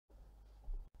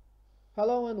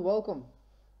Hello and welcome.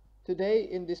 Today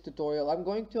in this tutorial I'm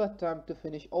going to attempt to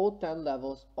finish all 10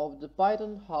 levels of the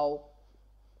Pythonhow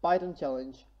Python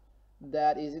challenge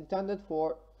that is intended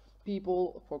for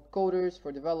people, for coders,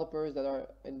 for developers that are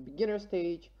in beginner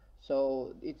stage.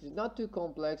 So it is not too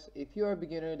complex. If you're a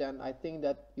beginner, then I think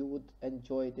that you would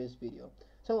enjoy this video.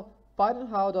 So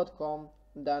pythonhow.com,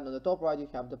 then on the top right you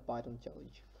have the Python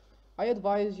challenge. I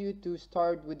advise you to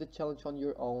start with the challenge on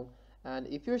your own, and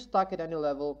if you're stuck at any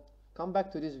level, come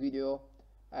back to this video.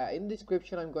 In the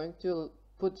description I'm going to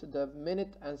put the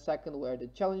minute and second where the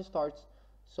challenge starts,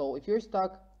 so if you're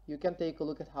stuck you can take a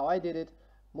look at how I did it,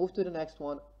 move to the next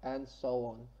one, and so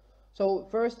on. So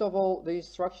first of all, the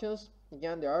instructions.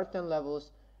 Again, there are 10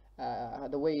 levels.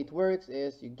 The way it works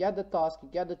is you get the task, you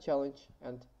get the challenge,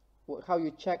 and how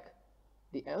you check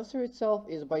the answer itself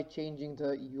is by changing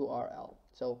the URL.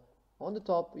 So on the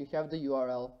top you have the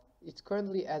URL. It's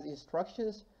currently as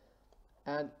instructions,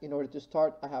 and in order to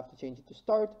start I have to change it to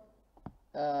start.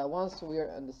 Once we are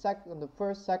on the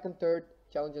first, second, third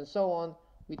challenge and so on,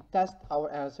 we test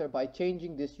our answer by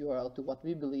changing this URL to what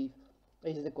we believe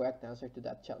is the correct answer to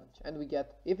that challenge, and we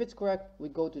get, if it's correct we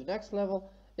go to the next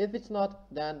level. If it's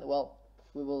not, then well,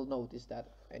 we will notice that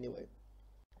anyway.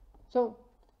 So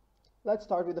let's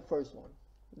start with the first one.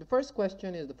 The first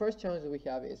question is, the first challenge that we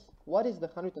have is, what is the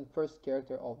 101st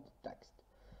character of the text?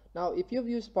 Now, if you've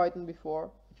used Python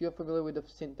before, if you're familiar with the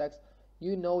syntax,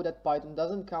 you know that Python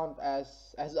doesn't count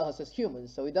as us as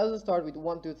humans. So it doesn't start with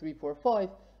 1, 2, 3, 4, 5,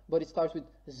 but it starts with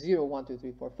 0, 1, 2,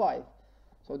 3, 4, 5.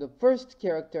 So the first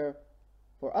character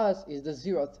for us is the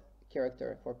 0th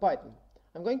character for Python.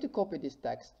 I'm going to copy this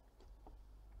text.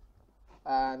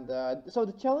 And so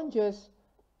the challenge is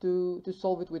to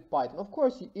solve it with Python. Of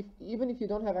course, even if you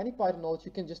don't have any Python knowledge,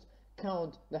 you can just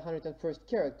count the 101st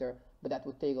character, but that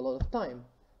would take a lot of time.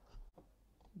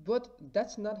 But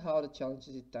that's not how the challenge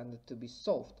is intended to be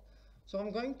solved. So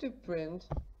I'm going to print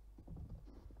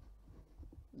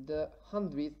the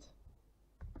 100th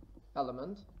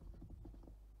element,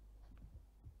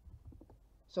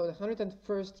 so the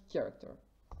 101st character,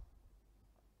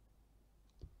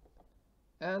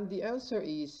 and the answer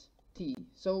is T.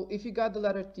 So if you got the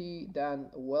letter T, then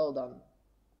well done.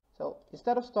 So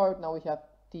instead of start, now we have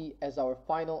T as our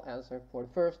final answer for the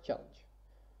first challenge.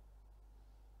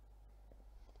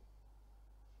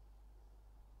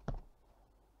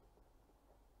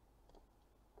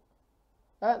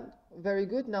 And very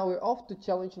good, now we're off to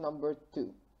challenge number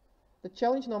 2. The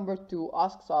challenge number 2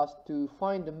 asks us to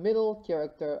find the middle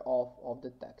character of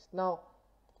the text. Now,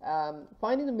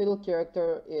 finding the middle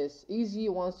character is easy.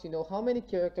 Once you know how many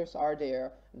characters are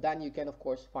there, then you can of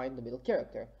course find the middle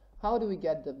character. How do we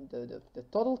get the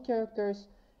total characters?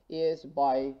 Is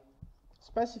by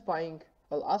specifying,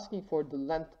 well, asking for the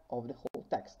length of the whole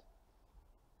text.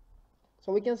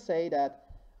 So we can say that,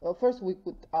 well, first we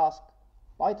could ask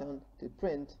Python to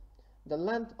print the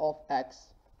length of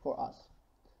x for us.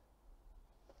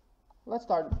 Let's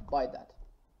start by that.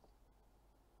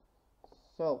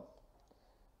 So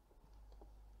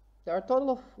there are a total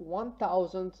of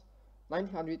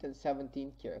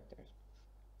 1917 characters.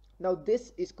 Now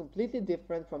this is completely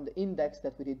different from the index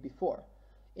that we did before.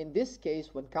 In this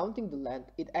case, when counting the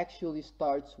length, it actually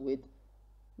starts with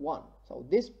 1. So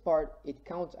this part, it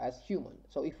counts as human.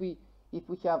 So if we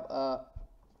have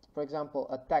for example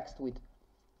a text with,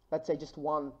 let's say, just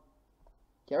 1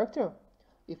 character,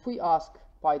 if we ask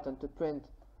Python to print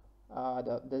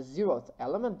the 0th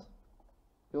element,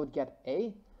 we would get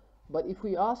A. But if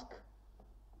we ask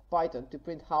Python to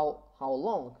print how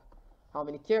long, how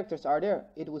many characters are there,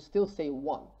 it will still say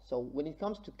 1. So when it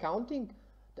comes to counting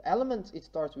the elements, it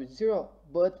starts with 0,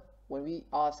 but when we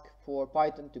ask for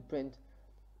Python to print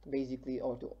basically,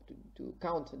 or to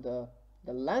count the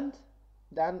length,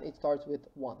 then it starts with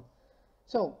 1.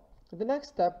 So the next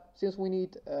step, since we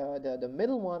need the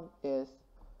middle one, is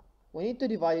we need to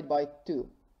divide it by 2.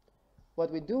 What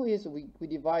we do is we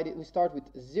divide it, we start with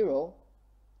 0,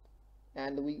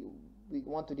 and we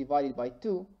want to divide it by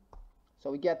 2,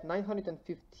 so we get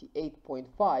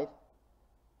 958.5.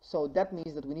 so that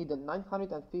means that we need the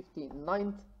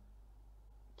 959th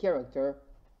character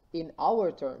in our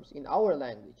terms, in our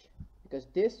language, because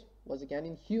this was again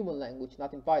in human language,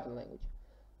 not in Python language.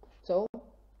 So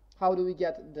how do we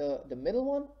get the middle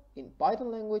one? In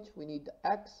Python language we need the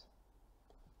x.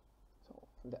 So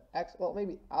the x, well,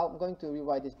 maybe I'm going to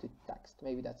rewrite this to text,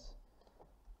 maybe that's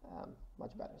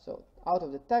much better. So out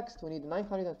of the text we need the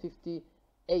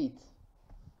 958th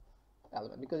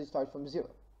element, because it starts from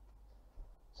 0.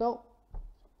 So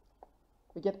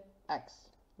we get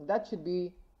x. That should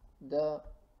be the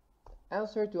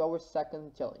answer to our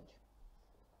second challenge.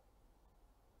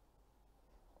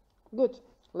 Good.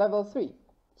 Level 3.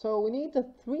 So we need the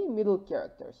 3 middle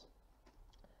characters.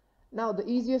 Now the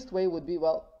easiest way would be,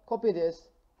 well, copy this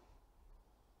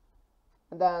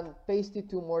and then paste it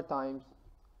 2 more times,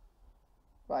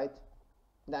 right?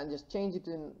 Then just change it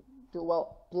to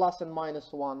well, plus and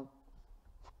minus 1,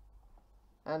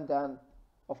 and then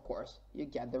of course you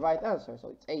get the right answer, so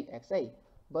it's 8xa.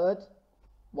 But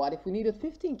what if we needed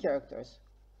 15 characters?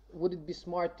 Would it be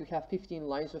smart to have 15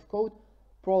 lines of code?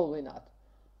 Probably not.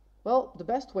 Well, the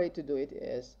best way to do it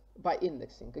is by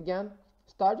indexing. Again,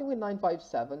 starting with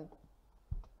 957,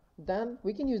 then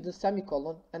we can use the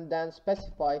semicolon and then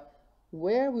specify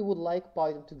where we would like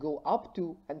Python to go up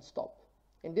to and stop.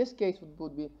 In this case, it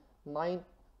would be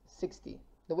 960.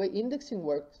 The way indexing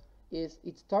works is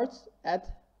it starts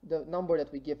at the number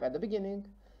that we give at the beginning,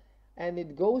 and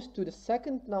it goes to the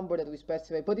second number that we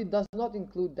specify, but it does not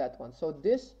include that one. So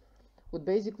this would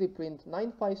basically print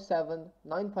 957,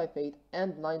 958,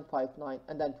 and 959,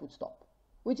 and then it would stop,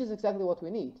 which is exactly what we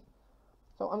need.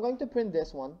 So I'm going to print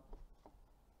this one,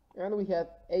 and we have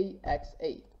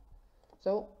AXA.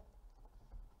 So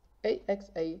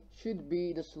AXA should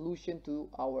be the solution to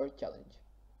our challenge.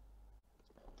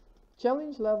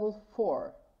 Challenge level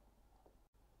 4.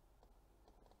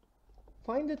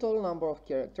 Find the total number of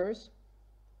characters,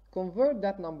 convert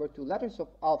that number to letters of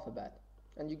alphabet,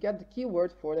 and you get the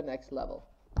keyword for the next level.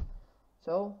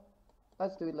 So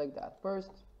let's do it like that.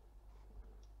 First,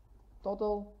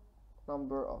 total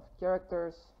number of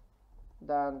characters,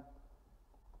 then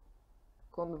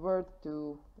convert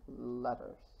to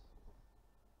letters.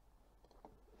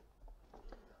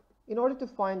 In order to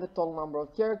find the total number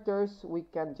of characters, we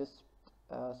can just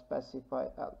specify,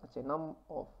 let's say, num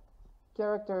of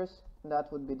characters, and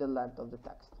that would be the length of the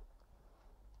text.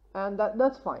 And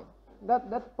that's fine.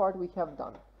 That part we have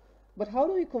done. But how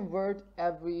do we convert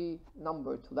every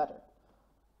number to letter?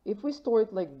 If we store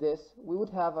it like this, we would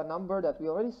have a number that we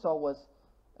already saw was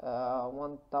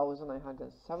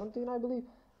 1917, I believe.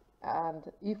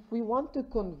 And if we want to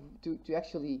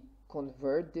actually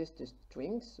convert this to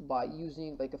strings by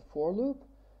using like a for loop,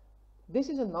 this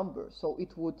is a number, so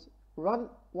it would run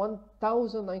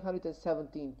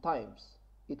 1917 times.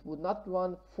 It would not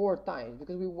run 4 times,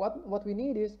 because what we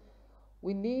need is,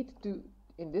 we need to,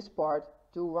 in this part,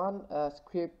 to run a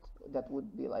script that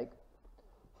would be like,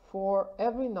 for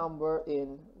every number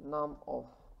in num of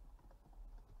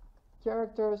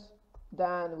characters,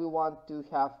 then we want to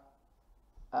have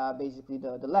basically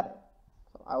the letter.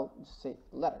 So I'll just say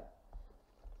letter.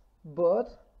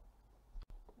 But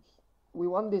we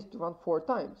want this to run 4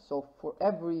 times, so for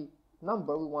every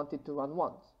number we want it to run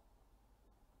once.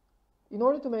 In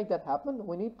order to make that happen,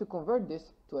 we need to convert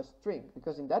this to a string,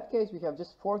 because in that case we have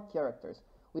just 4 characters.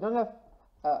 We don't have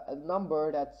a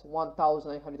number that's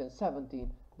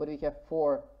 1917, but we have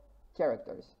 4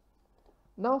 characters.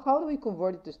 Now, how do we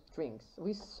convert it to strings?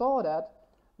 We saw that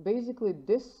basically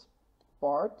this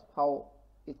part, how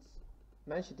it's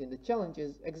mentioned in the challenge,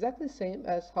 is exactly the same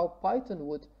as how Python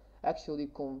would actually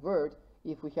convert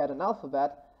if we had an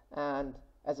alphabet and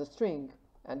as a string,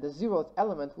 and the 0th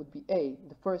element would be A,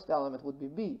 the first element would be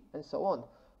B, and so on.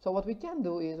 So what we can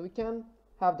do is we can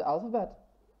have the alphabet,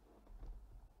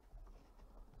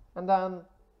 and then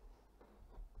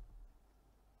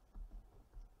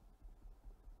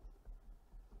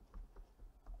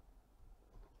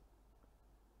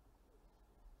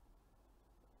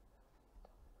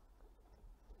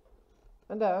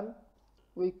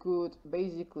we could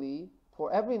basically,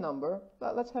 for every number,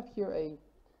 let's have here is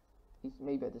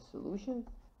maybe the solution,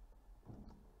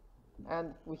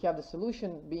 and we have the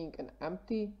solution being an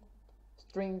empty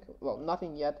string, well,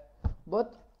 nothing yet,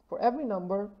 but for every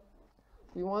number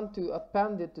we want to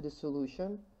append it to the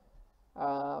solution,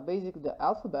 basically the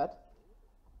alphabet,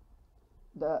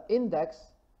 the index,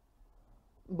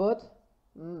 but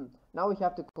now we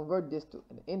have to convert this to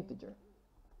an integer.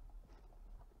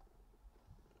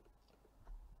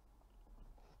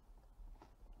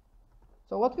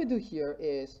 So what we do here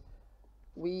is,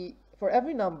 for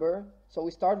every number, so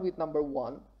we start with number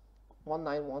 1,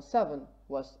 1917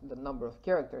 was the number of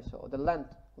characters, so the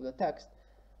length of the text.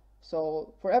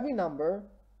 So for every number,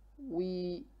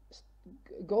 we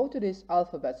go to this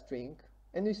alphabet string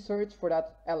and we search for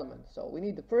that element. So we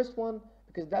need the first one,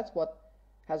 because that's what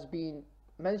has been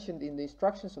mentioned in the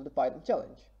instructions of the Python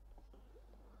challenge.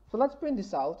 So let's print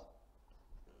this out,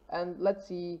 and let's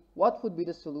see what would be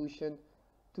the solution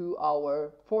to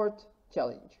our 4th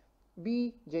challenge.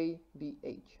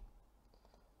 BJBH.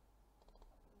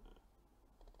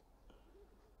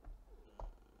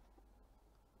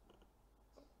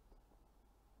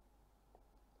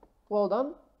 Well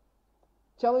done.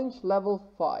 Challenge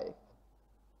level 5.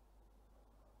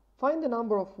 find the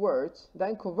number of words,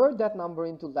 then convert that number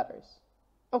into letters.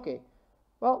 Okay,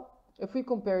 well, if we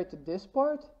compare it to this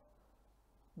part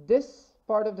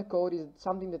of the code is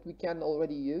something that we can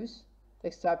already use,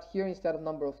 except here instead of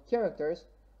number of characters,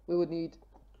 we would need,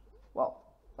 well,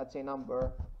 let's say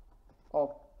number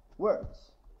of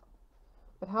words.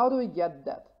 But how do we get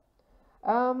that?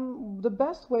 The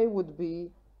best way would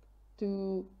be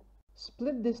to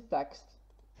split this text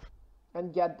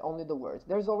and get only the words.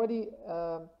 There's already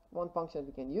one function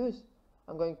we can use.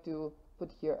 I'm going to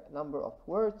put here a number of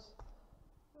words,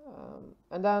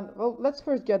 and then, well, let's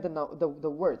first get the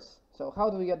words. So how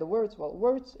do we get the words? Well,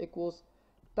 words equals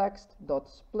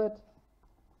text.split.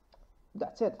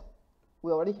 That's it.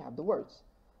 We already have the words.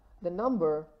 The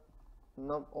number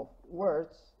of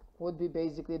words would be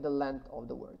basically the length of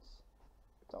the words.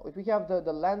 So if we have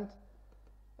the length,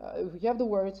 if we have the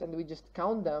words and we just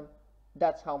count them,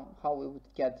 that's how we would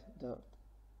get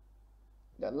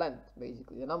the length,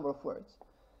 basically, the number of words.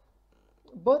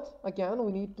 But again,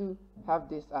 we need to have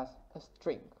this as a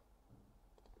string.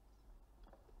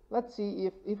 Let's see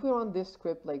if we run this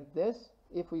script like this,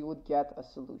 if we would get a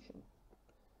solution.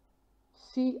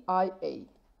 CIA.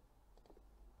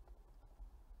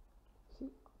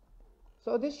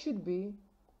 So this should be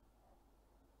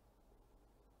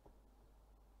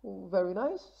very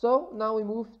nice. So now we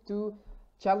move to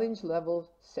challenge level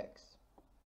 6.